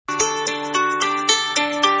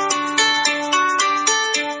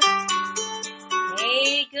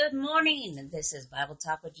morning. This is Bible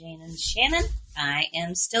Talk with Jane and Shannon. I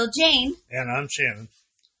am still Jane. And I'm Shannon.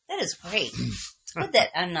 That is great. It's good that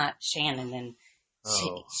I'm not Shannon and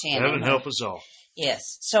Shannon. Heaven help us all.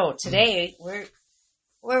 Yes. So today we're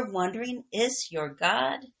wondering, is your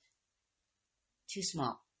God too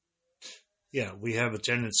small? Yeah, we have a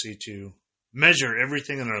tendency to measure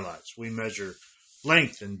everything in our lives. We measure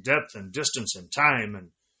length and depth and distance and time,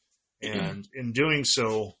 and in doing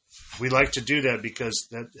so, we like to do that because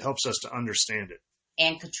that helps us to understand it.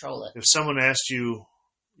 And control it. If someone asked you,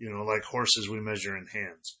 like horses we measure in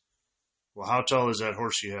hands. Well, how tall is that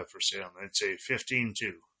horse you have for sale? And I'd say 15'2".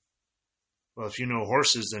 Well, if you know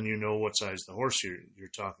horses, then you know what size the horse you're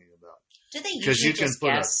talking about. Do they Because usually you can just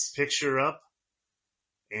put guess? a picture up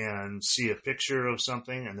and see a picture of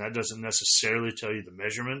something, and that doesn't necessarily tell you the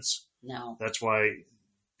measurements. No. That's why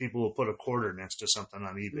people will put a quarter next to something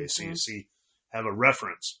on eBay so you have a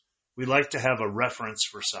reference. We like to have a reference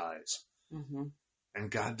for size. Mm-hmm. And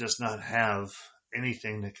God does not have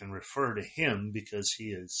anything that can refer to him because he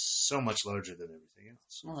is so much larger than everything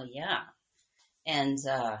else. Well, yeah. And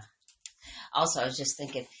also, I was just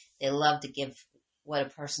thinking, they love to give what a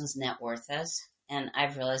person's net worth is. And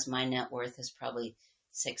I've realized my net worth is probably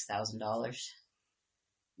 $6,000.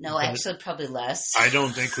 No, actually, probably less. I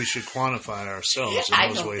don't think we should quantify ourselves in those ways I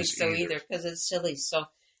don't think so either, because it's silly. So,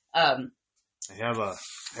 I have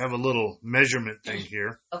a little measurement thing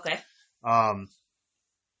here. Okay.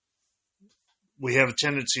 We have a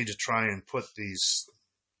tendency to try and put these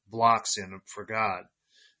blocks in for God,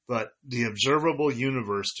 but the observable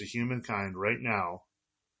universe to humankind right now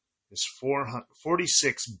is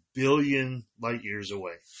 46 billion light years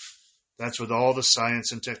away. That's with all the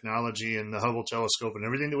science and technology and the Hubble telescope and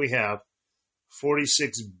everything that we have,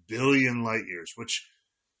 46 billion light years, which,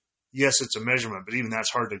 yes, it's a measurement, but even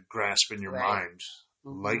that's hard to grasp in your mind.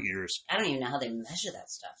 Mm-hmm. Light years. I don't even know how they measure that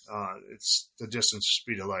stuff. It's the distance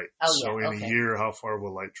speed of light. Oh, so yeah, in a year, how far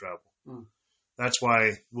will light travel? That's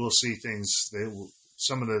why we'll see things.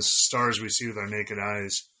 Some of the stars we see with our naked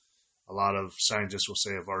eyes, a lot of scientists will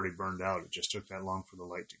say have already burned out. It just took that long for the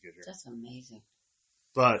light to get here. That's amazing.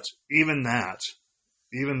 But even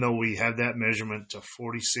though we have that measurement to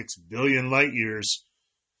 46 billion light years,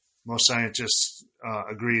 most scientists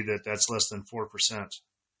agree that that's less than 4%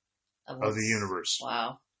 of the universe.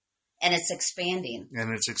 Wow. And it's expanding.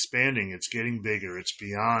 It's getting bigger. It's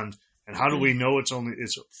beyond. And how do we know it's 4%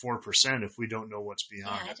 if we don't know what's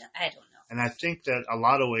beyond it? I don't know. And I think that a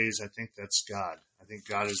lot of ways, I think that's God. I think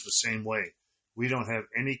God is the same way. We don't have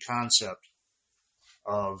any concept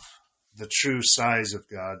of the true size of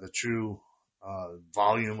God, the true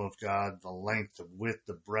volume of God, the length, the width,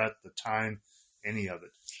 the breadth, the time, any of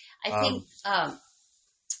it. I think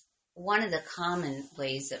one of the common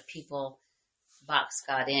ways that people box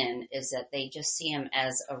God in is that they just see him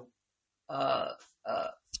as a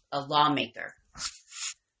lawmaker.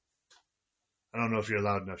 I don't know if you're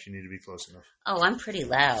loud enough. You need to be close enough. Oh, I'm pretty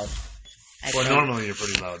loud. Normally you're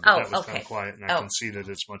pretty loud, but that was okay. kind of quiet, and I can see that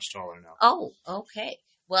it's much taller now. Oh, okay.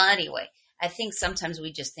 Well, anyway, I think sometimes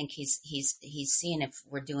we just think he's seeing if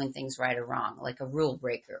we're doing things right or wrong, like a rule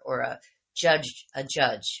breaker or a judge,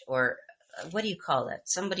 or what do you call it?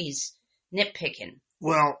 Somebody's nitpicking.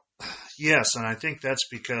 Well, yes, and I think that's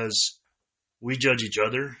because we judge each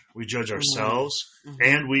other, we judge ourselves,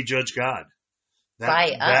 and we judge God.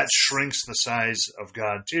 That shrinks the size of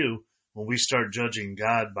God too when we start judging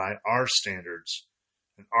God by our standards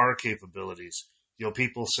and our capabilities.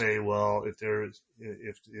 People say, well,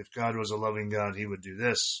 if God was a loving God, he would do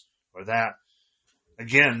this or that.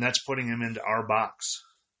 Again, that's putting him into our box.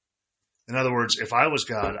 In other words, if I was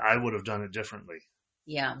God, I would have done it differently.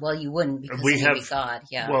 Yeah, well, you wouldn't because you'd be God.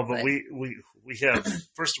 Yeah. Well, but we have,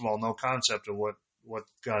 first of all, no concept of what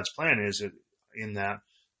God's plan is in that.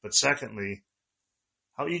 But secondly,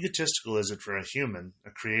 how egotistical is it for a human,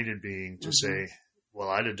 a created being, to say, well,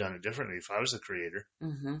 I'd have done it differently if I was the creator.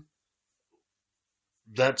 Mm-hmm.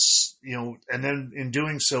 That's, and then in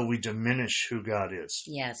doing so, we diminish who God is.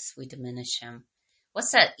 Yes, we diminish him.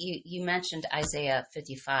 What's that? You mentioned Isaiah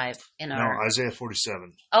 55 No, Isaiah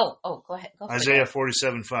 47. Oh, go ahead. Isaiah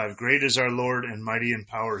 47:5. Great is our Lord and mighty in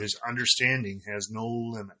power. His understanding has no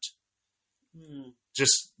limit.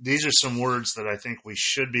 Just, these are some words that I think we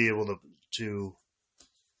should be able to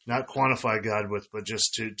not quantify God with, but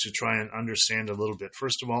just to try and understand a little bit.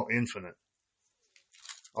 First of all, infinite.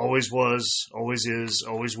 Always was, always is,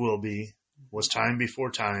 always will be, was time before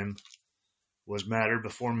time, was matter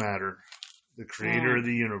before matter, the creator of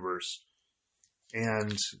the universe.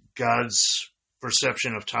 And God's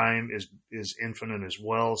perception of time is infinite as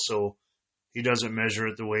well. So he doesn't measure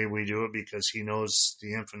it the way we do it because he knows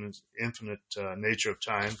the infinite nature of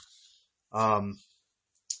time.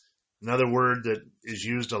 Another word that is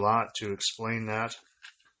used a lot to explain that,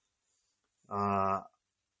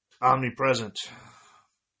 omnipresent.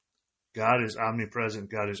 God is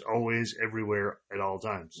omnipresent. God is always everywhere at all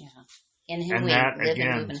times. Yeah. In Him And we that, live again,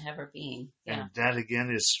 and move and have our being. Yeah. And that,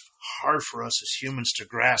 again, is hard for us as humans to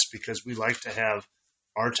grasp because we like to have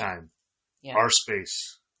our time, our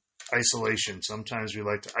space, isolation. Sometimes we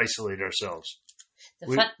like to isolate ourselves.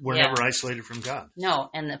 We're never isolated from God. No,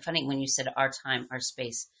 and the funny, when you said our time, our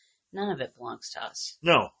space, none of it belongs to us.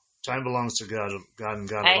 No, time belongs to God and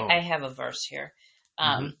God alone. I have a verse here.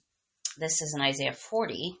 This is in Isaiah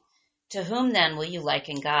 40. To whom then will you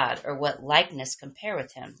liken God, or what likeness compare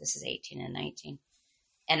with Him? This is 18 and 19.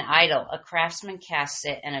 An idol, a craftsman casts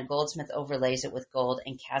it, and a goldsmith overlays it with gold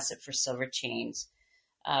and casts it for silver chains.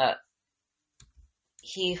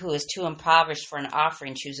 He who is too impoverished for an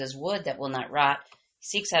offering chooses wood that will not rot. He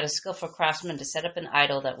seeks out a skillful craftsman to set up an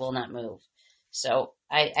idol that will not move. So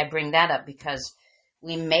I bring that up because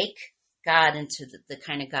we make God into the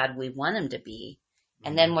kind of God we want Him to be,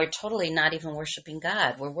 and then we're totally not even worshiping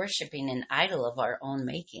God. We're worshiping an idol of our own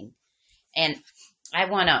making. And I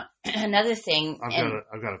want to, another thing.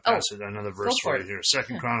 I've got a passage, another verse right here.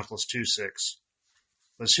 2 Chronicles 2:6.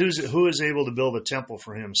 But who is able to build a temple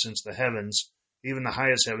for Him, since the heavens, even the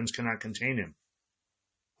highest heavens, cannot contain Him?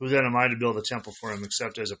 Who then am I to build a temple for Him,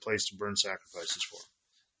 except as a place to burn sacrifices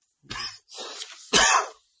for?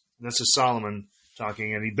 This is Solomon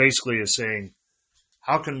talking, and he basically is saying,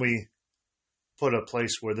 how can we put a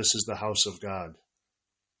place where this is the house of God?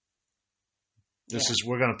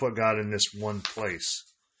 We're going to put God in this one place.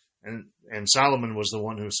 And Solomon was the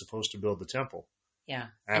one who was supposed to build the temple. Yeah.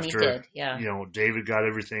 After, and he did. Yeah. David got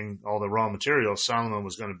everything, all the raw materials, Solomon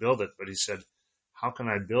was going to build it, but he said, how can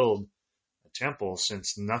I build a temple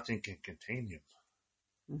since nothing can contain Him?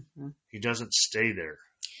 Mm-hmm. He doesn't stay there.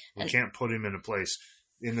 We can't put Him in a place.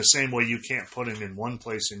 In the same way, you can't put Him in one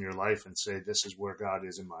place in your life and say, this is where God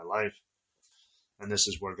is in my life, and this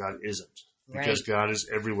is where God isn't. Because God is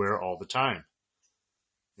everywhere all the time.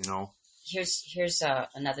 Here's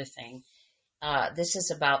another thing. This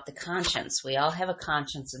is about the conscience. We all have a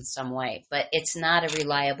conscience in some way, but it's not a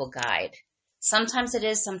reliable guide. Sometimes it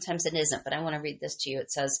is, sometimes it isn't. But I want to read this to you.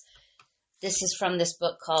 It says, this is from this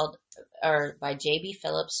book by J.B.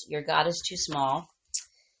 Phillips, Your God is Too Small.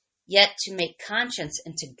 Yet to make conscience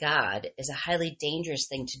into God is a highly dangerous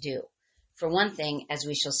thing to do. For one thing, as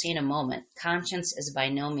we shall see in a moment, conscience is by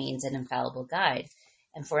no means an infallible guide.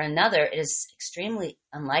 And for another, it is extremely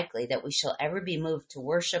unlikely that we shall ever be moved to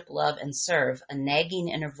worship, love, and serve a nagging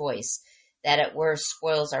inner voice that at worst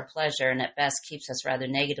spoils our pleasure and at best keeps us rather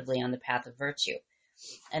negatively on the path of virtue.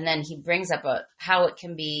 And then he brings up how it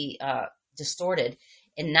can be distorted.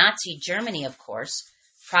 In Nazi Germany, of course,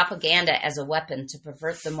 propaganda as a weapon to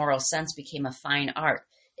pervert the moral sense became a fine art.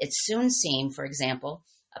 It soon seemed, for example,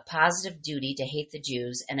 a positive duty to hate the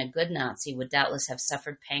Jews, and a good Nazi would doubtless have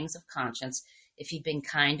suffered pangs of conscience if he'd been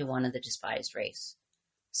kind to one of the despised race.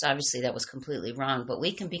 So obviously that was completely wrong, but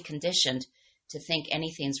we can be conditioned to think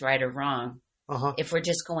anything's right or wrong if we're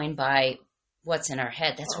just going by what's in our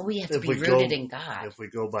head. That's why we have to be rooted in God. If we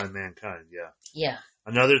go by mankind, yeah. Yeah.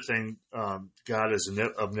 Another thing, God is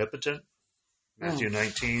omnipotent. Matthew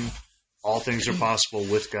 19, all things are possible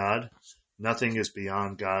with God. Nothing is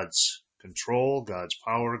beyond God's control, God's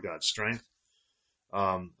power, God's strength.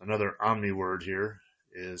 Another omni word here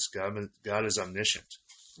is God is omniscient.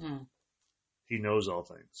 He knows all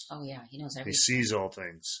things. Oh, yeah, He knows everything. He sees all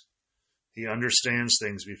things. He understands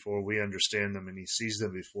things before we understand them, and He sees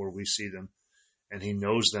them before we see them, and He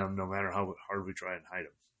knows them no matter how hard we try and hide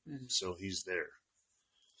them. So He's there.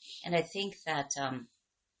 And I think that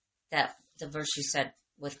that the verse you said,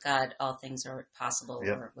 with God, all things are possible,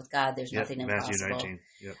 or with God, there's nothing impossible. Matthew 19.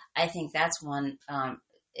 Yep. I think that's one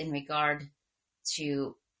in regard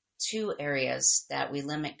to two areas that we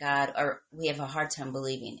limit God, or we have a hard time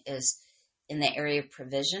believing, is in the area of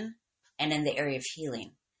provision and in the area of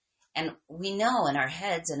healing. And we know in our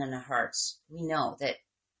heads and in our hearts, we know that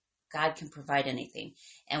God can provide anything,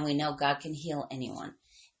 and we know God can heal anyone.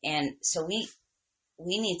 And so we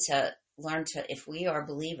need to learn to, if we are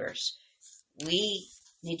believers, we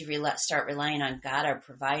need to start relying on God, our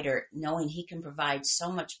provider, knowing He can provide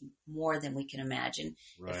so much more than we can imagine.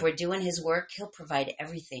 Right. If we're doing His work, He'll provide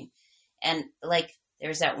everything. And like,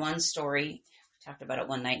 there's that one story, we talked about it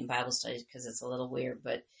one night in Bible studies because it's a little weird,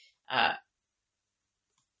 but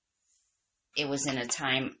it was in a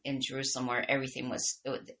time in Jerusalem where everything was,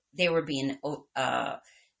 they were being,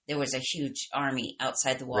 there was a huge army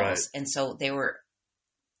outside the walls. Right. And so they were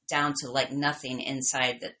down to like nothing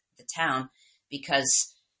inside the town,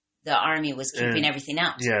 because the army was keeping everything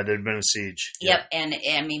out. Yeah, there'd been a siege. Yep, and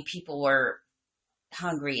I mean, people were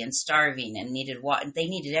hungry and starving and needed water. They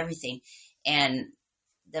needed everything, and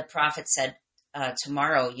the prophet said,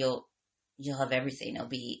 "Tomorrow you'll have everything. It'll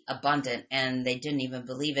be abundant." And they didn't even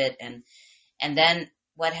believe it. And then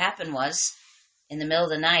what happened was, in the middle of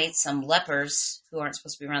the night, some lepers who aren't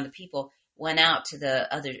supposed to be around the people went out to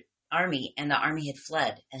the other army, and the army had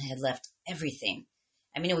fled and had left everything.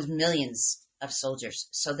 I mean, it was millions of soldiers.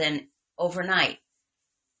 So then overnight,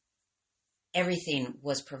 everything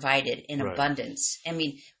was provided in abundance. I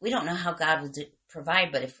mean, we don't know how God will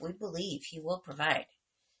provide, but if we believe, He will provide.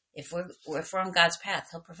 If we're on God's path,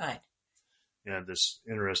 He'll provide. Yeah, this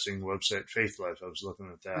interesting website, Faith Life, I was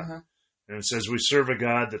looking at that. And it says, we serve a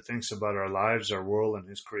God that thinks about our lives, our world, and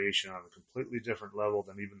His creation on a completely different level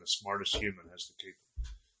than even the smartest human has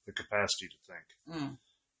the capacity to think.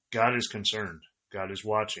 God is concerned. God is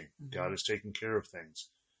watching. God is taking care of things.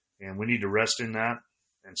 And we need to rest in that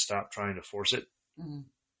and stop trying to force it.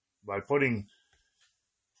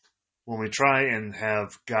 When we try and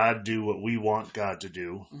have God do what we want God to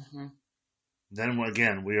do, then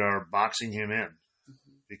again, we are boxing Him in.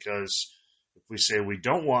 Because if we say we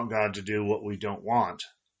don't want God to do what we don't want,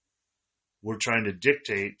 we're trying to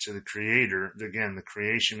dictate to the Creator. Again, the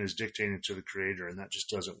creation is dictating to the Creator, and that just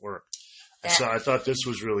doesn't work. So I thought this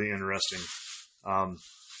was really interesting.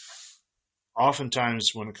 Oftentimes,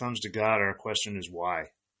 when it comes to God, our question is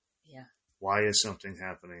why. Yeah. Why is something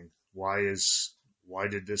happening? Why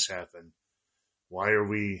did this happen? Why are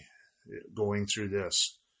we going through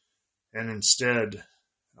this? And instead,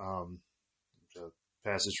 the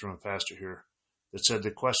passage from a pastor here that said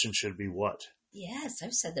the question should be what? Yes,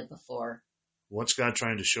 I've said that before. What's God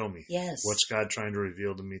trying to show me? Yes. What's God trying to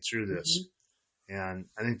reveal to me through this? And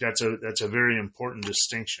I think that's a very important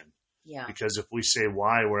distinction. Yeah. Because if we say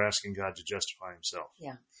why, we're asking God to justify Himself.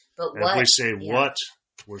 Yeah. But and if we say what,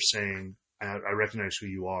 we're saying, I recognize who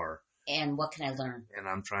you are. And what can I learn? And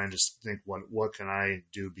I'm trying to think, what can I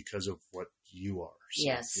do because of what you are? So,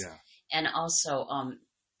 yes. Yeah. And also,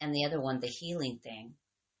 and the other one, the healing thing,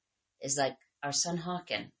 is like our son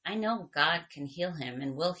Hawken. I know God can heal him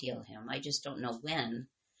and will heal him. I just don't know when.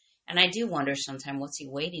 And I do wonder sometimes, what's he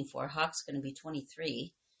waiting for? Hawk's going to be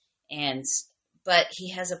 23, but he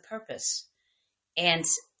has a purpose, and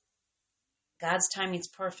God's timing's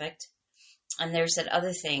perfect. And there's that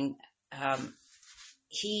other thing.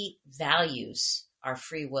 He values our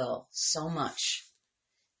free will so much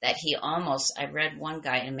that I read one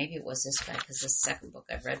guy, and maybe it was this guy, because this second book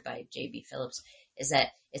I've read by J.B. Phillips, is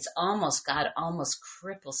that God almost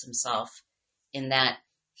cripples Himself in that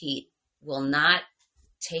He will not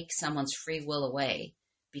take someone's free will away,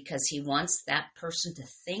 because He wants that person to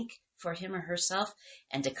think for him or herself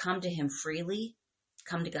and to come to Him freely,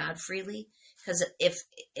 come to God freely. Because if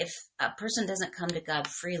a person doesn't come to God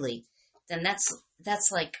freely, then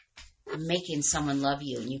that's like making someone love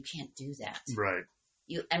you, and you can't do that. Right.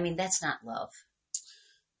 That's not love.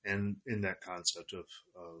 And in that concept of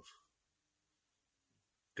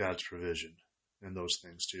God's provision and those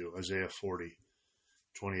things too, Isaiah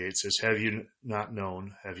 40:28 says, "Have you not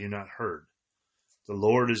known? Have you not heard? The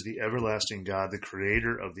Lord is the everlasting God, the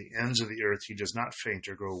creator of the ends of the earth. He does not faint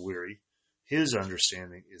or grow weary. His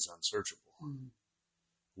understanding is unsearchable."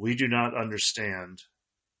 We do not understand,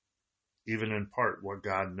 even in part, what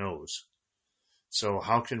God knows. So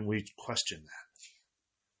how can we question that?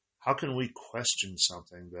 How can we question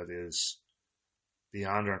something that is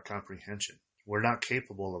beyond our comprehension? We're not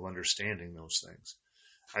capable of understanding those things.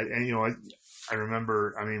 I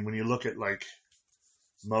remember, when you look at like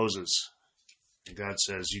Moses, and God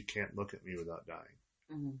says, "You can't look at me without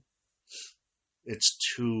dying." It's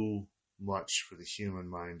too much for the human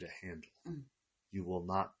mind to handle. You will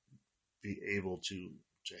not be able to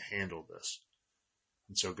handle this.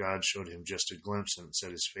 And so God showed him just a glimpse, and it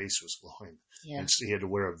said his face was glowing. Yeah. And so he had to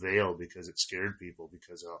wear a veil because it scared people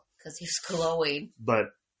because he's glowing.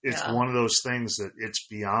 But it's one of those things that it's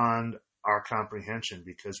beyond our comprehension,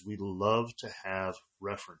 because we love to have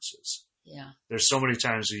references. Yeah. There's so many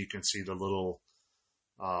times that you can see the little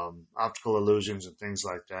optical illusions and things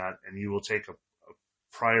like that, and you will take a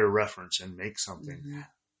prior reference and make something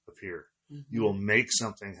appear. You will make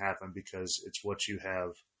something happen because it's what you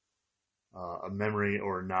have a memory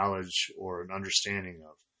or knowledge or an understanding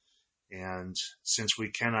of. And since we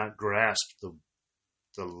cannot grasp the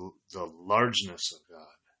largeness of God,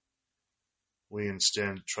 we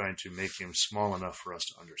instead try to make Him small enough for us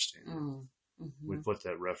to understand. We put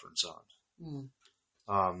that reference on.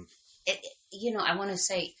 I want to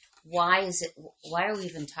say, why are we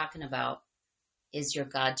even talking about, is your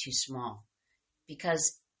God too small?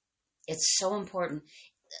 Because it's so important.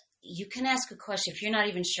 you can ask a question if you're not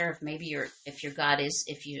even sure if maybe if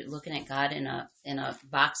you're looking at God in a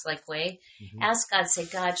box like way. Mm-hmm. Ask God, say,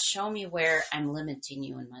 God, show me where I'm limiting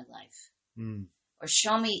you in my life, or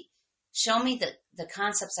show me the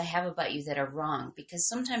concepts I have about you that are wrong. Because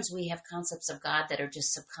sometimes we have concepts of God that are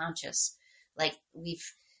just subconscious, like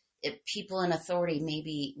people in authority.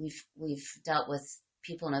 Maybe we've dealt with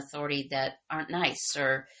people in authority that aren't nice,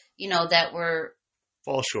 or that were.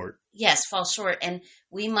 Fall short. Yes, fall short. And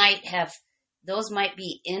those might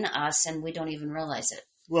be in us and we don't even realize it.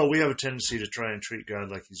 Well, we have a tendency to try and treat God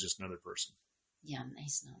like he's just another person. Yeah,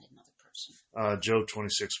 he's not another person. Job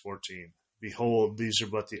 26:14. Behold, these are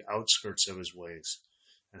but the outskirts of his ways.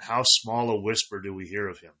 And how small a whisper do we hear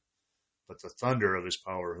of him? But the thunder of his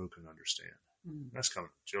power, who can understand? That's coming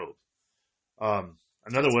from Job.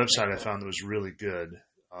 Another website I found that was really good.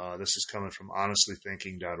 This is coming from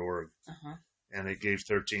honestlythinking.org. Uh-huh. And it gave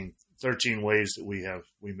 13 ways that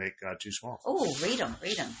we make God too small. Oh, read them.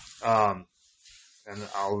 And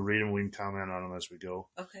I'll read them. We can comment on them as we go.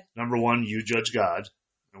 Okay. Number 1, you judge God.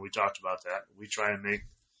 And we talked about that. We try and make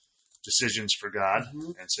decisions for God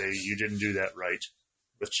and say, you didn't do that right.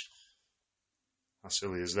 Which, how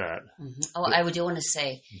silly is that? Mm-hmm. Oh, I do want to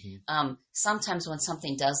say, sometimes when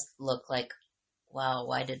something does look like, wow,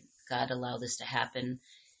 why did God allow this to happen?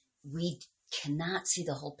 We cannot see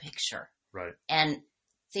the whole picture. Right. And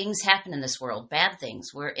things happen in this world, bad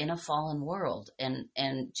things. We're in a fallen world. And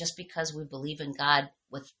just because we believe in God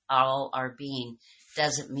with all our being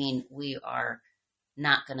doesn't mean we are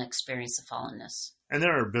not going to experience the fallenness. And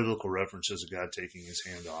there are biblical references of God taking his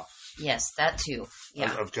hand off. Yes, that too.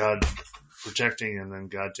 Yeah. Of God protecting and then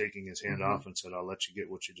God taking his hand off and said, I'll let you get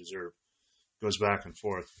what you deserve. Goes back and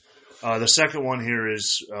forth. The second one here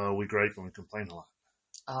is we gripe and we complain a lot.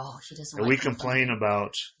 Oh, he doesn't. And we complain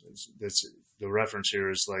about this. The reference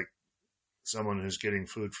here is like someone who's getting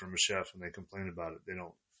food from a chef, and they complain about it. They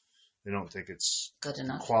don't think it's good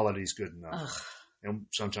enough. Quality's good enough. Ugh. And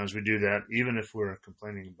sometimes we do that, even if we're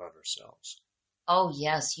complaining about ourselves. Oh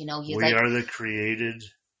yes, we are the created.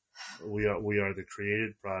 We are the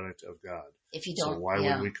created product of God. If you don't, so why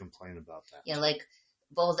would we complain about that? Yeah,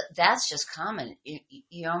 that's just common.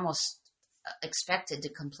 You're almost expected to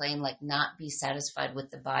complain, like not be satisfied with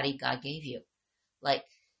the body God gave you. Like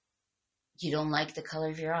you don't like the color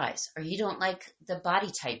of your eyes, or you don't like the body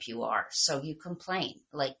type you are, so you complain.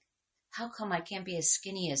 Like, how come I can't be as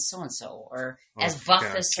skinny as so-and-so, or as buff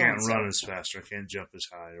as so-and-so? I can't run as fast, or I can't jump as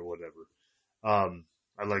high, or whatever.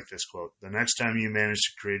 I like this quote. The next time you manage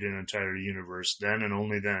to create an entire universe, then and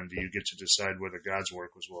only then do you get to decide whether God's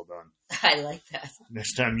work was well done. I like that.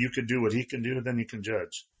 Next time you could do what he can do, then you can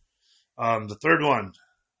judge. The third one,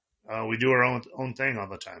 we do our own thing all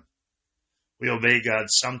the time. We obey God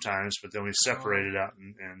sometimes, but then we separate it out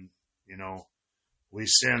and we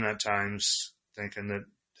sin at times thinking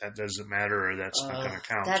that doesn't matter or that's not going to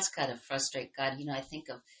count. That's got to frustrate God. I think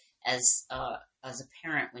of as a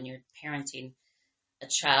parent, when you're parenting a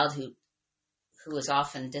child who is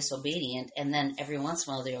often disobedient, and then every once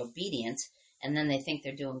in a while they're obedient, and then they think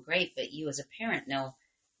they're doing great, but you as a parent know,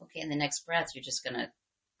 okay, in the next breath you're just going to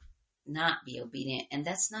not be obedient, and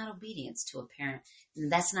that's not obedience to a parent,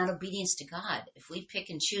 and that's not obedience to God. If we pick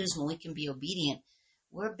and choose when we can be obedient,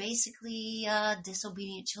 we're basically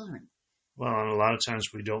disobedient children. Well, and a lot of times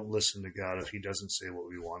we don't listen to God if he doesn't say what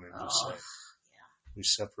we want him to say. Yeah. We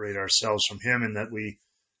separate ourselves from him in that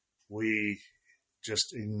we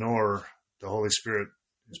just ignore the Holy Spirit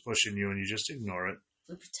is pushing you and you just ignore it.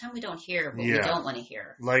 We pretend we don't hear what we don't want to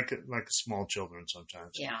hear. Like small children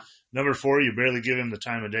sometimes. Yeah. Number 4, you barely give him the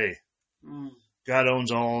time of day. God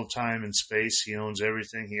owns all time and space. He owns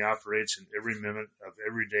everything. He operates in every minute of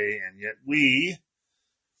every day, and yet we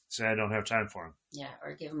say, I don't have time for him. Yeah,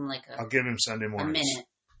 or give him I'll give him Sunday mornings. A minute.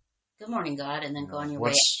 Good morning, God, and then go on your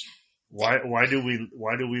way. Why do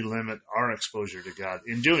we limit our exposure to God?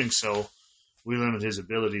 In doing so, we limit his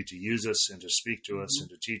ability to use us and to speak to us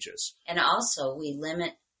and to teach us. And also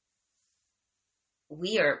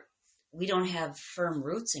we don't have firm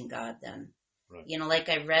roots in God then. Right. Like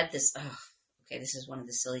I read this, this is one of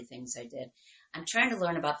the silly things I did. I'm trying to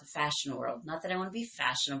learn about the fashion world. Not that I want to be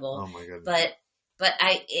fashionable. Oh my goodness. But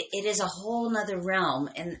it is a whole nother realm,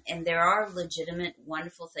 and there are legitimate,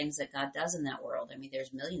 wonderful things that God does in that world. I mean,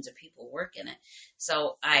 there's millions of people work in it.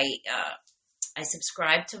 So I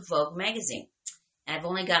subscribe to Vogue magazine. I've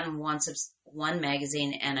only gotten one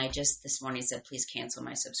magazine, and I just this morning said, please cancel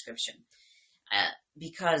my subscription.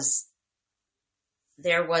 Because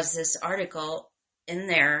there was this article in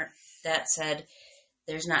there that said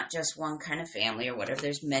there's not just one kind of family or whatever.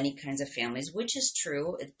 There's many kinds of families, which is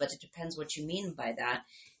true, but it depends what you mean by that.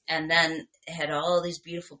 and then it had all these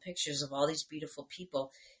beautiful pictures of all these beautiful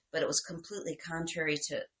people, but it was completely contrary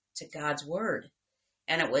to God's word.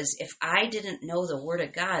 And it was, if I didn't know the word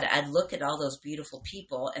of God, I'd look at all those beautiful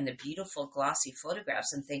people and the beautiful glossy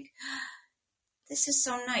photographs and think, this is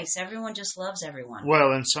so nice. Everyone just loves everyone.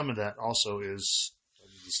 Well, and some of that also is,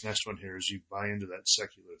 this next one here is you buy into that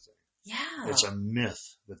secular thing. Yeah. It's a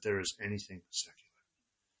myth that there is anything secular.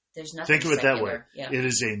 There's nothing Think of it that way. Yeah. It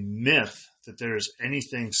is a myth that there is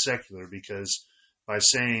anything secular, because by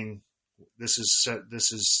saying this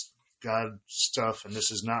is God stuff and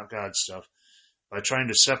this is not God stuff, by trying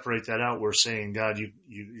to separate that out, we're saying, God,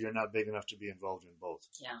 you're not big enough to be involved in both.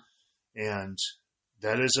 Yeah. And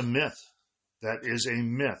that is a myth. That is a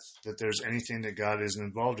myth that there's anything that God isn't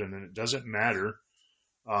involved in, and it doesn't matter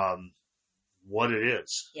what it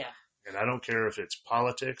is. Yeah. And I don't care if it's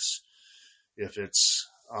politics, if it's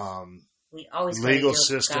we always legal do it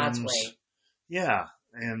systems. God's way. Yeah.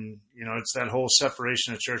 And, it's that whole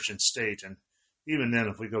separation of church and state. And even then,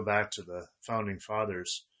 if we go back to the founding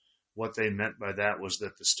fathers, what they meant by that was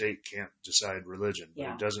that the state can't decide religion. Yeah.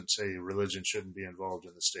 But it doesn't say religion shouldn't be involved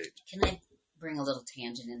in the state. Can I bring a little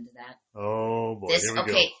tangent into that? Oh, boy. Here we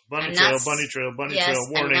go. Bunny trail, bunny yes, trail,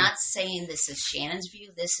 warning. I'm not saying this is Shannon's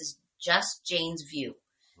view. This is just Jane's view.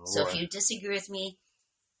 Oh, so boy. if you disagree with me,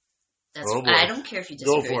 that's Oh, boy. I don't care if you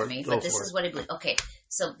disagree with me, Go but this for is it. what I believe. Okay,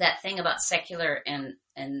 so that thing about secular and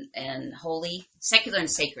holy, secular and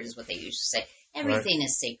sacred is what they used to say. Everything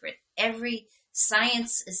is sacred. Every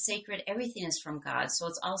science is sacred. Everything is from God, so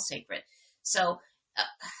it's all sacred. So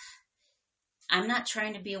I'm not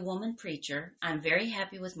trying to be a woman preacher. I'm very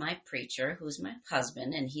happy with my preacher, who's my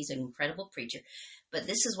husband, and he's an incredible preacher. But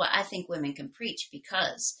this is what I think women can preach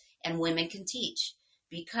and women can teach,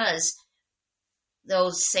 because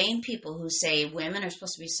those same people who say women are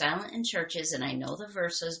supposed to be silent in churches, and I know the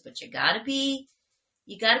verses, but you gotta be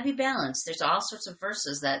balanced. There's all sorts of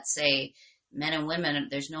verses that say men and women,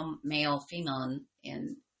 there's no male, female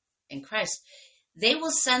in Christ. They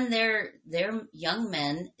will send their young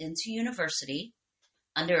men into university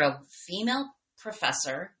under a female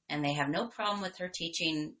professor, and they have no problem with her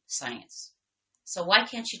teaching science. So why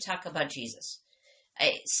can't you talk about Jesus?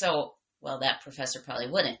 That professor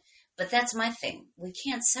probably wouldn't. But that's my thing. We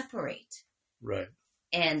can't separate. Right.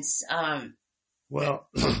 And well,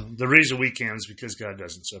 the reason we can is because God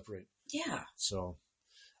doesn't separate. Yeah. So.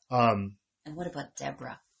 And what about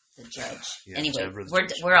Deborah, the judge? Yeah, anyway, Deborah,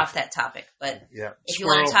 we're off that topic. But yeah. if you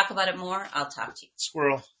want to talk about it more, I'll talk to you.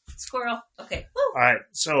 Squirrel. Okay. Woo. All right.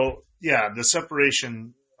 So yeah, the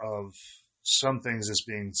separation of some things as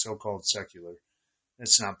being so-called secular,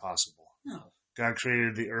 it's not possible. No. God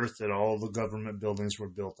created the earth that all the government buildings were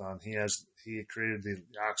built on. He created the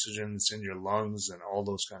oxygen that's in your lungs and all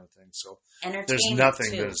those kind of things. So there's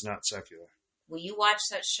nothing that is not secular. Will you watch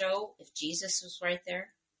that show if Jesus was right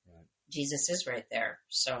there? Right. Jesus is right there.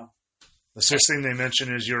 So the sixth thing they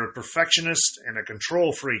mention is you're a perfectionist and a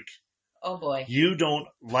control freak. Oh boy. You don't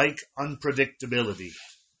like unpredictability.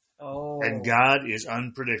 Oh. And God is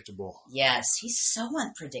unpredictable. Yes, he's so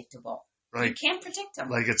unpredictable. You can't predict him.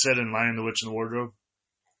 Like it said in Lion, the Witch, and the Wardrobe,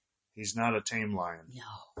 he's not a tame lion.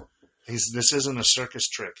 No. This isn't a circus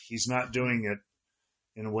trick. He's not doing it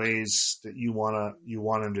in ways that you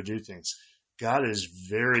want him to do things. God is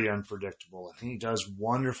very unpredictable, and he does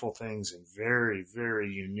wonderful things in very, very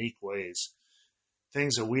unique ways.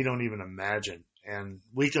 Things that we don't even imagine. And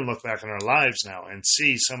we can look back in our lives now and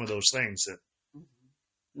see some of those things that,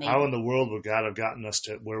 how in the world would God have gotten us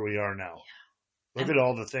to where we are now? Yeah. Look at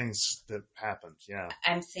all the things that happened. Yeah.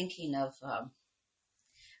 I'm thinking of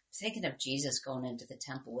Jesus going into the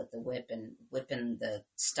temple with the whip and whipping the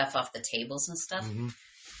stuff off the tables and stuff. Mm-hmm.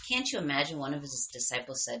 Can't you imagine one of his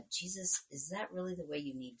disciples said, Jesus, is that really the way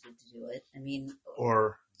you need to do it? I mean,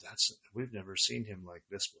 we've never seen him like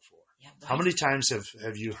this before. Yeah, how many times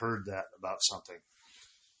have you heard that about something?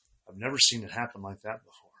 I've never seen it happen like that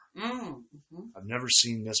before. Mm-hmm. I've never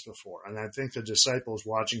seen this before. And I think the disciples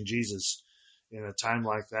watching Jesus in a time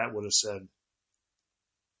like that would have said,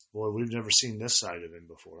 boy, we've never seen this side of him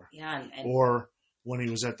before. Yeah, or when he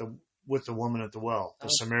was with the woman at the well, the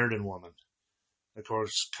Samaritan woman. Of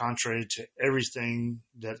course, contrary to everything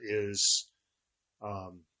that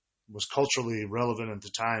was culturally relevant at the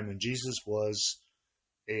time, and Jesus was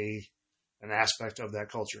an aspect of that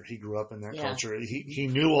culture. He grew up in that culture. He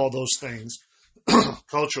knew all those things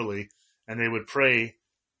culturally, and they would pray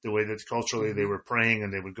the way that culturally they were praying,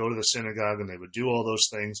 and they would go to the synagogue, and they would do all those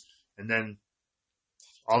things, and then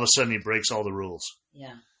all of a sudden he breaks all the rules.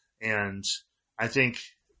 Yeah. And I think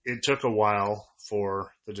it took a while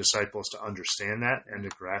for the disciples to understand that and to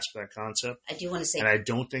grasp that concept. I do want to say, and I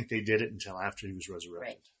don't think they did it until after he was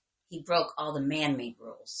resurrected. Right. He broke all the man-made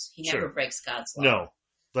rules. He never breaks God's law. No,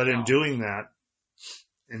 but in doing that,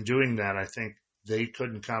 I think they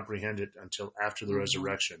couldn't comprehend it until after the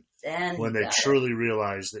resurrection, when they truly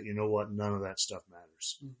realized that, you know what, none of that stuff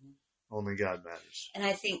matters. Only God matters. And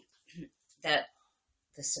I think that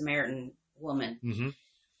the Samaritan woman,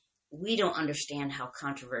 we don't understand how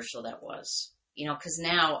controversial that was. You know, because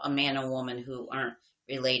now a man and woman who aren't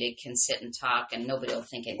related can sit and talk, and nobody will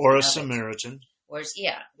think anything. Or a Samaritan. Or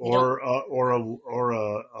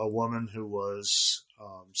a woman who was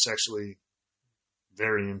sexually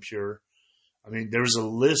very impure. I mean, there was a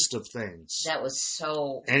list of things. That was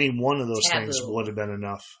so any one of those taboo. Things would have been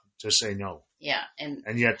enough to say no. Yeah,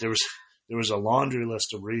 and yet there was a laundry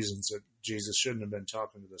list of reasons that Jesus shouldn't have been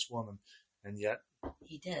talking to this woman, and yet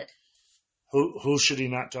he did. Who should he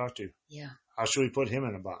not talk to? Yeah. How should we put him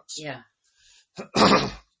in a box? Yeah.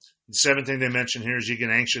 The seventh thing they mention here is you get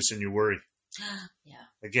anxious and you worry. Yeah.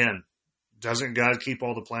 Again, doesn't God keep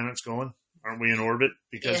all the planets going? Aren't we in orbit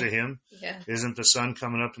because of him? Yeah. Isn't the sun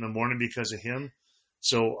coming up in the morning because of him?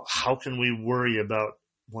 So how can we worry about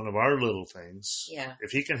one of our little things? Yeah.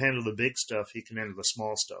 If he can handle the big stuff, he can handle the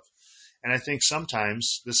small stuff. And I think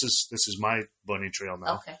sometimes, this is my bunny trail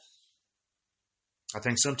now. Okay. I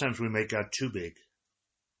think sometimes we make God too big.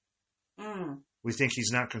 We think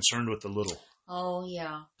he's not concerned with the little. Oh,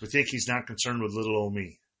 yeah. We think he's not concerned with little old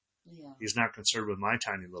me. Yeah. He's not concerned with my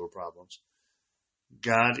tiny little problems.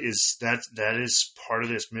 God is, that is part of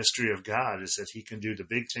this mystery of God, is that he can do the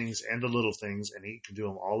big things and the little things, and he can do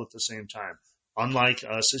them all at the same time. Unlike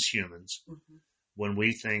us as humans, when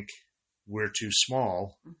we think we're too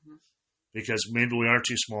small, because maybe we are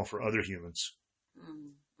too small for other humans.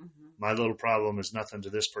 My little problem is nothing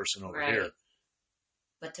to this person over here.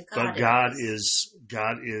 But to God,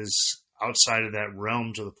 God is outside of that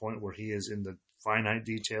realm to the point where he is in the finite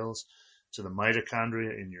details, to the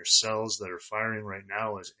mitochondria in your cells that are firing right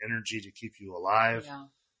now as energy to keep you alive,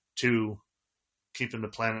 to keeping the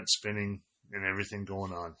planet spinning and everything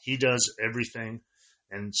going on. He does everything.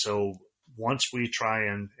 And so once we try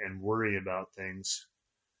and worry about things,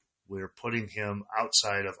 we're putting him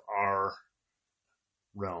outside of our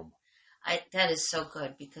realm. That is so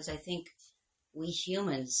good, because I think we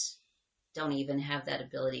humans don't even have that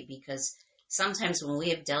ability, because sometimes when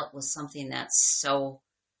we have dealt with something that's so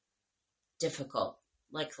difficult,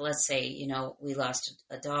 like let's say, you know, we lost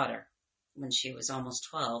a daughter when she was almost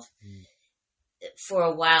 12. For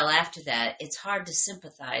a while after that, it's hard to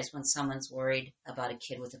sympathize when someone's worried about a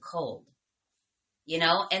kid with a cold, you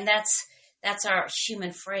know, and that's our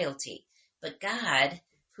human frailty. But God,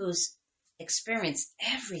 who's experienced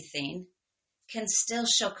everything, can still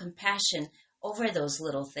show compassion over those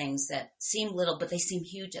little things that seem little, but they seem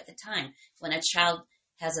huge at the time. When a child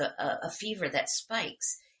has a fever that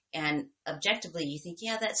spikes, and objectively you think,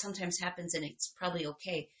 yeah, that sometimes happens and it's probably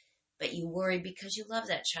okay, but you worry because you love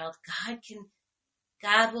that child.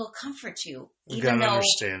 God will comfort you. Even God though,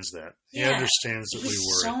 understands that. He understands that we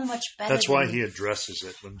worry. So much better. That's why he addresses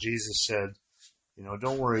it. When Jesus said, you know,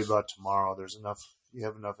 don't worry about tomorrow. You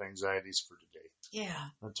have enough anxieties for today. Yeah.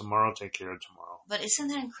 Let tomorrow take care of tomorrow. But isn't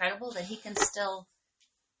that incredible that he can still,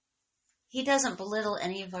 he doesn't belittle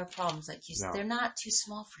any of our problems. Like you said, they're not too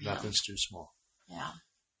small for him. Nothing's too small. Yeah.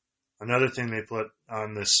 Another thing they put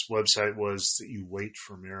on this website was that you wait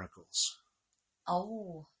for miracles.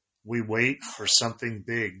 Oh. We wait for something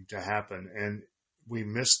big to happen, and we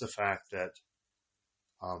miss the fact that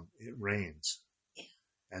it rains. Yeah.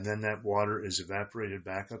 And then that water is evaporated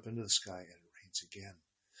back up into the sky, and it rains again.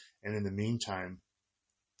 And in the meantime,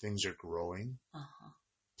 things are growing.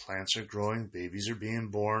 Plants are growing. Babies are being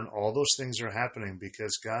born. All those things are happening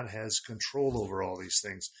because God has control over all these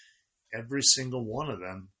things. Every single one of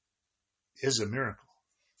them is a miracle.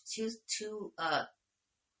 Two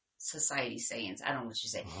society sayings. I don't know what you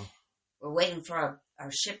say. We're waiting for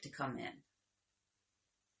our ship to come in.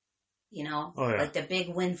 You know, like the big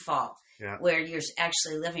windfall where you're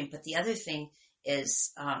actually living. But the other thing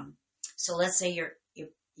is, so let's say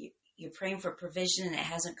you're praying for provision and it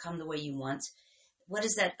hasn't come the way you want. What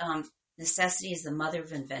is that? Necessity is the mother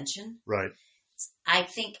of invention. Right. I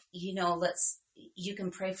think, you know, you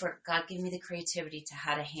can pray for God, give me the creativity to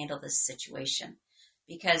how to handle this situation,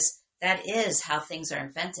 because that is how things are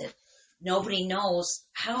invented. Nobody knows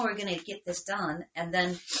how we're going to get this done, and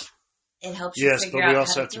then it helps you figure out how to do it. Yes, but we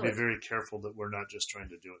also have to be very careful that we're not just trying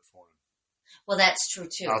to do it for him. Well, that's true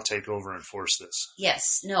too. I'll take over and force this.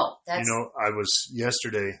 Yes, no, that's... You know,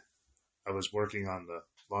 yesterday I was working on the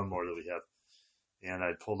lawnmower that we have, and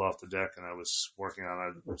I pulled off the deck, and I was working on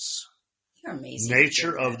it. It's You're amazing.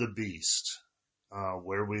 Nature of the beast,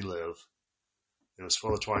 where we live. It was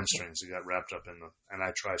full of twine strings. It got wrapped up in them, and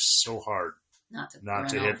I try so hard not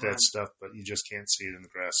to hit that stuff, but you just can't see it in the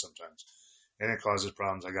grass sometimes, and it causes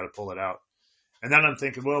problems. I got to pull it out, and then I'm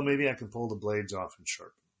thinking, well, maybe I can pull the blades off and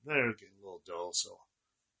sharpen. They're getting a little dull,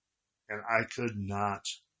 and I could not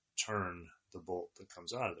turn the bolt that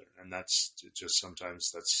comes out of there, and that's just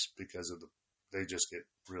sometimes that's because they just get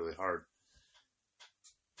really hard.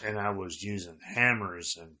 And I was using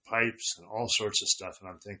hammers and pipes and all sorts of stuff. And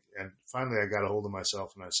I'm thinking, and finally I got a hold of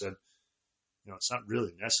myself and I said, it's not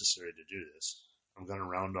really necessary to do this. I'm going to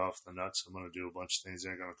round off the nuts. I'm going to do a bunch of things that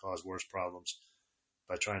are going to cause worse problems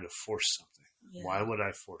by trying to force something. Yeah. Why would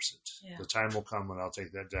I force it? Yeah. The time will come when I'll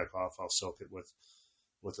take that deck off. I'll soak it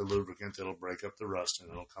with a lubricant that'll break up the rust and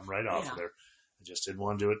it'll come right off of there. I just didn't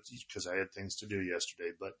want to do it because I had things to do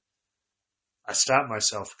yesterday, but I stopped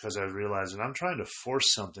myself because I realized that I'm trying to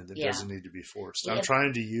force something that doesn't need to be forced. I'm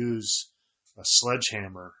trying to use a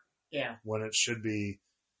sledgehammer when it should be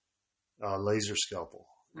a laser scalpel.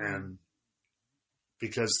 And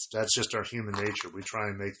because that's just our human nature. We try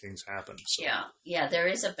and make things happen. So. Yeah, there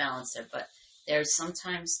is a balance there, but there's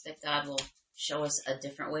sometimes that God will show us a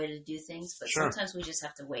different way to do things, but sometimes we just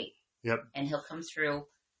have to wait. Yep. And he'll come through,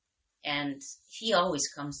 and he always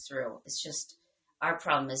comes through. It's just our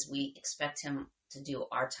problem is we expect him to do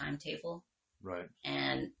our timetable. Right.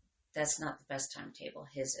 And that's not the best timetable.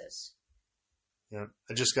 His is. Yeah.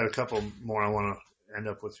 I just got a couple more I want to end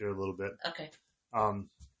up with here a little bit. Okay.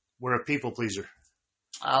 We're a people pleaser.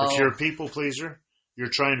 Oh. If you're a people pleaser,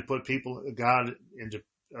 you're trying to put people into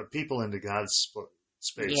God's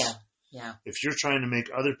space. Yeah. If you're trying to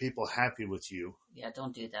make other people happy with you. Yeah,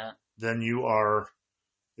 don't do that. Then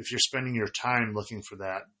if you're spending your time looking for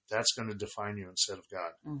that, that's going to define you instead of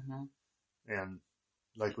God. Mm-hmm. And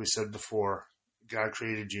like we said before, God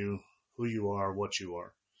created you, who you are, what you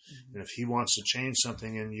are. Mm-hmm. And if he wants to change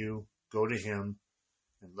something in you, go to him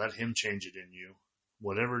and let him change it in you,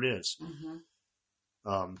 whatever it is.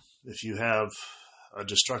 Mm-hmm. If you have a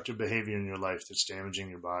destructive behavior in your life that's damaging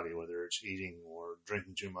your body, whether it's eating or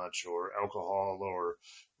drinking too much or alcohol or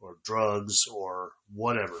drugs or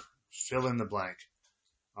whatever, fill in the blank.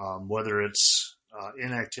 Whether it's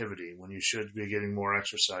inactivity when you should be getting more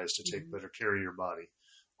exercise to take better care of your body.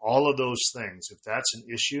 All of those things, if that's an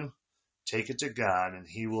issue, take it to God and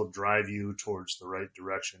he will drive you towards the right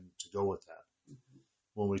direction to go with that. Mm-hmm.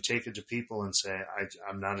 When we take it to people and say,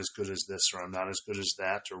 I'm not as good as this or I'm not as good as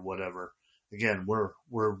that or whatever, again, we're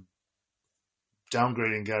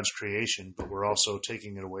downgrading God's creation, but we're also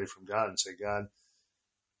taking it away from God and say, God,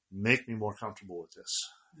 make me more comfortable with this.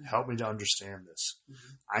 Help me to understand this.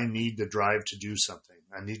 Mm-hmm. I need the drive to do something.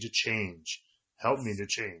 I need to change. Help me to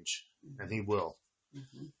change. Mm-hmm. And he will.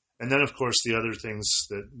 Mm-hmm. And then, of course, the other things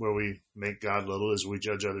where we make God little is we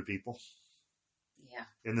judge other people. Yeah.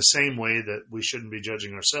 In the same way that we shouldn't be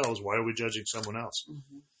judging ourselves, why are we judging someone else?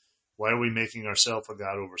 Mm-hmm. Why are we making ourselves a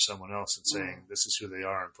God over someone else and saying this is who they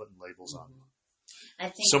are and putting labels on them? I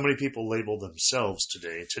think so many people label themselves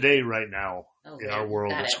today. Today, right now, in our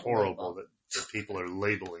world, it's horrible that people are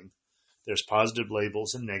labeling. There's positive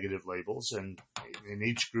labels and negative labels, and in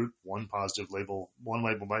each group, one label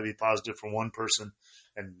might be positive for one person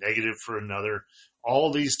and negative for another.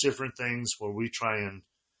 All these different things where we try and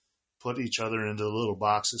put each other into little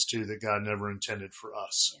boxes too that God never intended for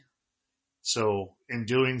us. Yeah. So in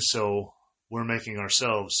doing so, we're making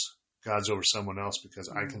ourselves God's over someone else because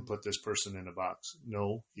I can put this person in a box.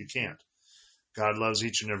 No, you can't. God loves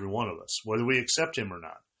each and every one of us, whether we accept him or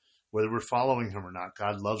not, whether we're following him or not.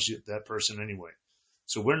 God loves that person anyway.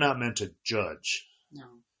 So we're not meant to judge. No.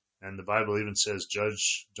 And the Bible even says,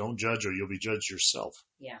 don't judge or you'll be judged yourself.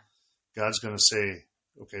 Yeah. God's going to say,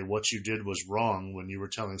 okay, what you did was wrong when you were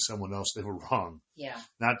telling someone else they were wrong. Yeah.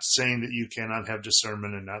 Not saying that you cannot have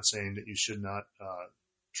discernment and not saying that you should not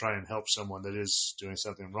try and help someone that is doing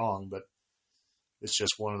something wrong, but it's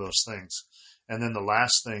just one of those things. And then the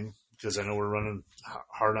last thing, because I know we're running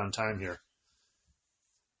hard on time here,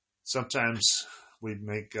 sometimes we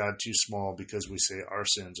make God too small because we say our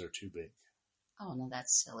sins are too big. Oh, no,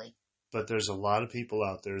 that's silly. But there's a lot of people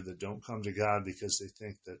out there that don't come to God because they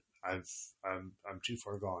think that I'm too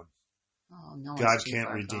far gone. Oh, no, God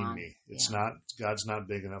can't redeem me. God's not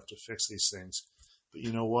big enough to fix these things. But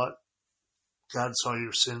you know what? God saw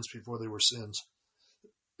your sins before they were sins.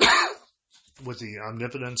 With the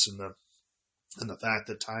omnipotence and the fact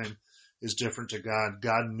that time is different to God,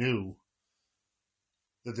 God knew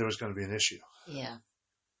that there was going to be an issue. Yeah.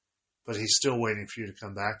 But he's still waiting for you to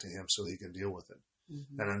come back to him so he can deal with it.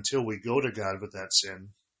 Mm-hmm. And until we go to God with that sin,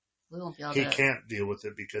 We won't be able He to. can't deal with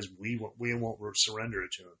it because we won't surrender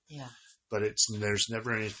it to him. Yeah. But there's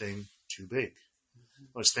never anything too big.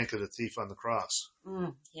 Let's think of the thief on the cross.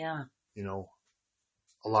 Yeah. You know,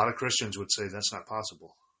 a lot of Christians would say that's not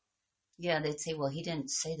possible. Yeah, they'd say, well, he didn't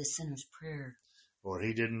say the sinner's prayer. Or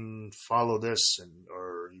he didn't follow this,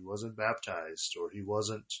 or he wasn't baptized, or he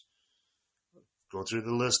wasn't go through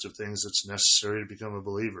the list of things that's necessary to become a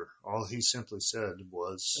believer. All he simply said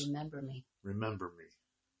was, remember me. Remember me.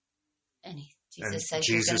 And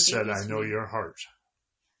Jesus said, I know your heart.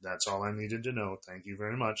 That's all I needed to know. Thank you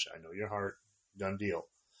very much. I know your heart. Done deal.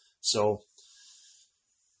 So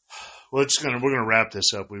we're going to wrap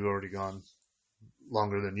this up. We've already gone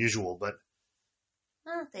longer than usual, but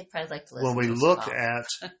they'd probably like to listen when we to us look talk. at,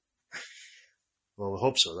 well, we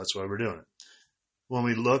hope so. That's why we're doing it. When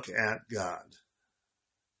we look at God,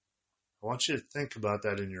 I want you to think about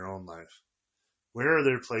that in your own life. Where are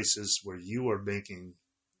there places where you are making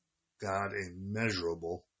God a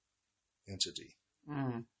measurable entity?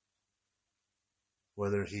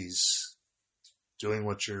 Whether he's doing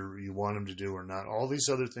what you want him to do or not. All these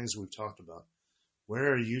other things we've talked about.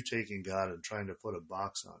 Where are you taking God and trying to put a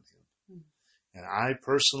box on him? And I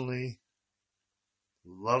personally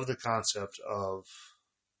love the concept of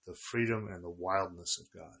the freedom and the wildness of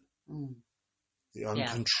God. The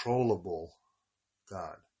uncontrollable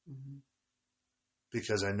God.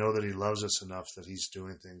 Because I know that he loves us enough that he's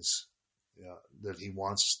doing things that he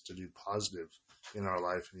wants to do positive in our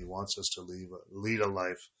life, and he wants us to lead a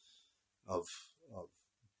life of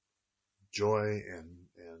joy and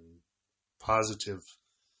positive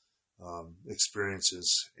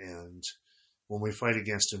experiences. And when we fight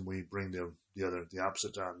against him, we bring the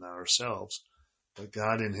opposite on ourselves. But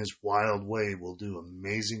God, in his wild way, will do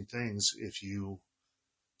amazing things if you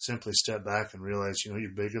simply step back and realize, you're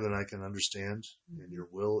bigger than I can understand, and your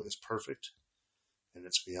will is perfect, and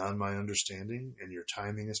it's beyond my understanding, and your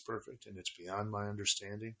timing is perfect, and it's beyond my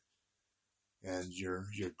understanding, and your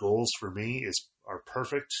goals for me are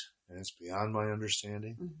perfect, and it's beyond my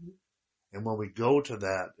understanding. And when we go to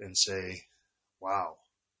that and say, wow,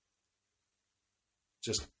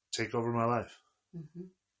 just take over my life.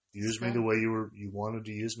 Use me the way you wanted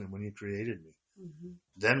to use me when you created me.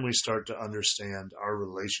 Then we start to understand our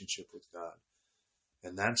relationship with God.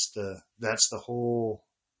 And that's the whole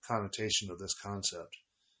connotation of this concept.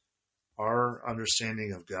 Our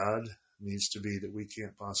understanding of God needs to be that we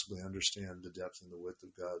can't possibly understand the depth and the width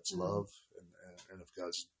of God's love and of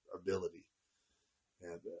God's ability.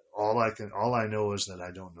 And all I know is that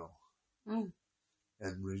I don't know.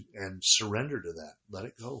 And surrender to that. Let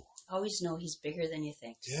it go. Always know he's bigger than you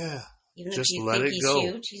think. Yeah. Even just if you let think it he's go.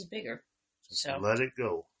 huge, he's bigger. So let it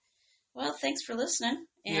go. Well, thanks for listening.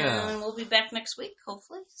 And we'll be back next week,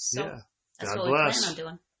 hopefully. So that's God what bless. we plan on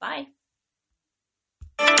doing.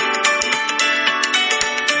 Bye.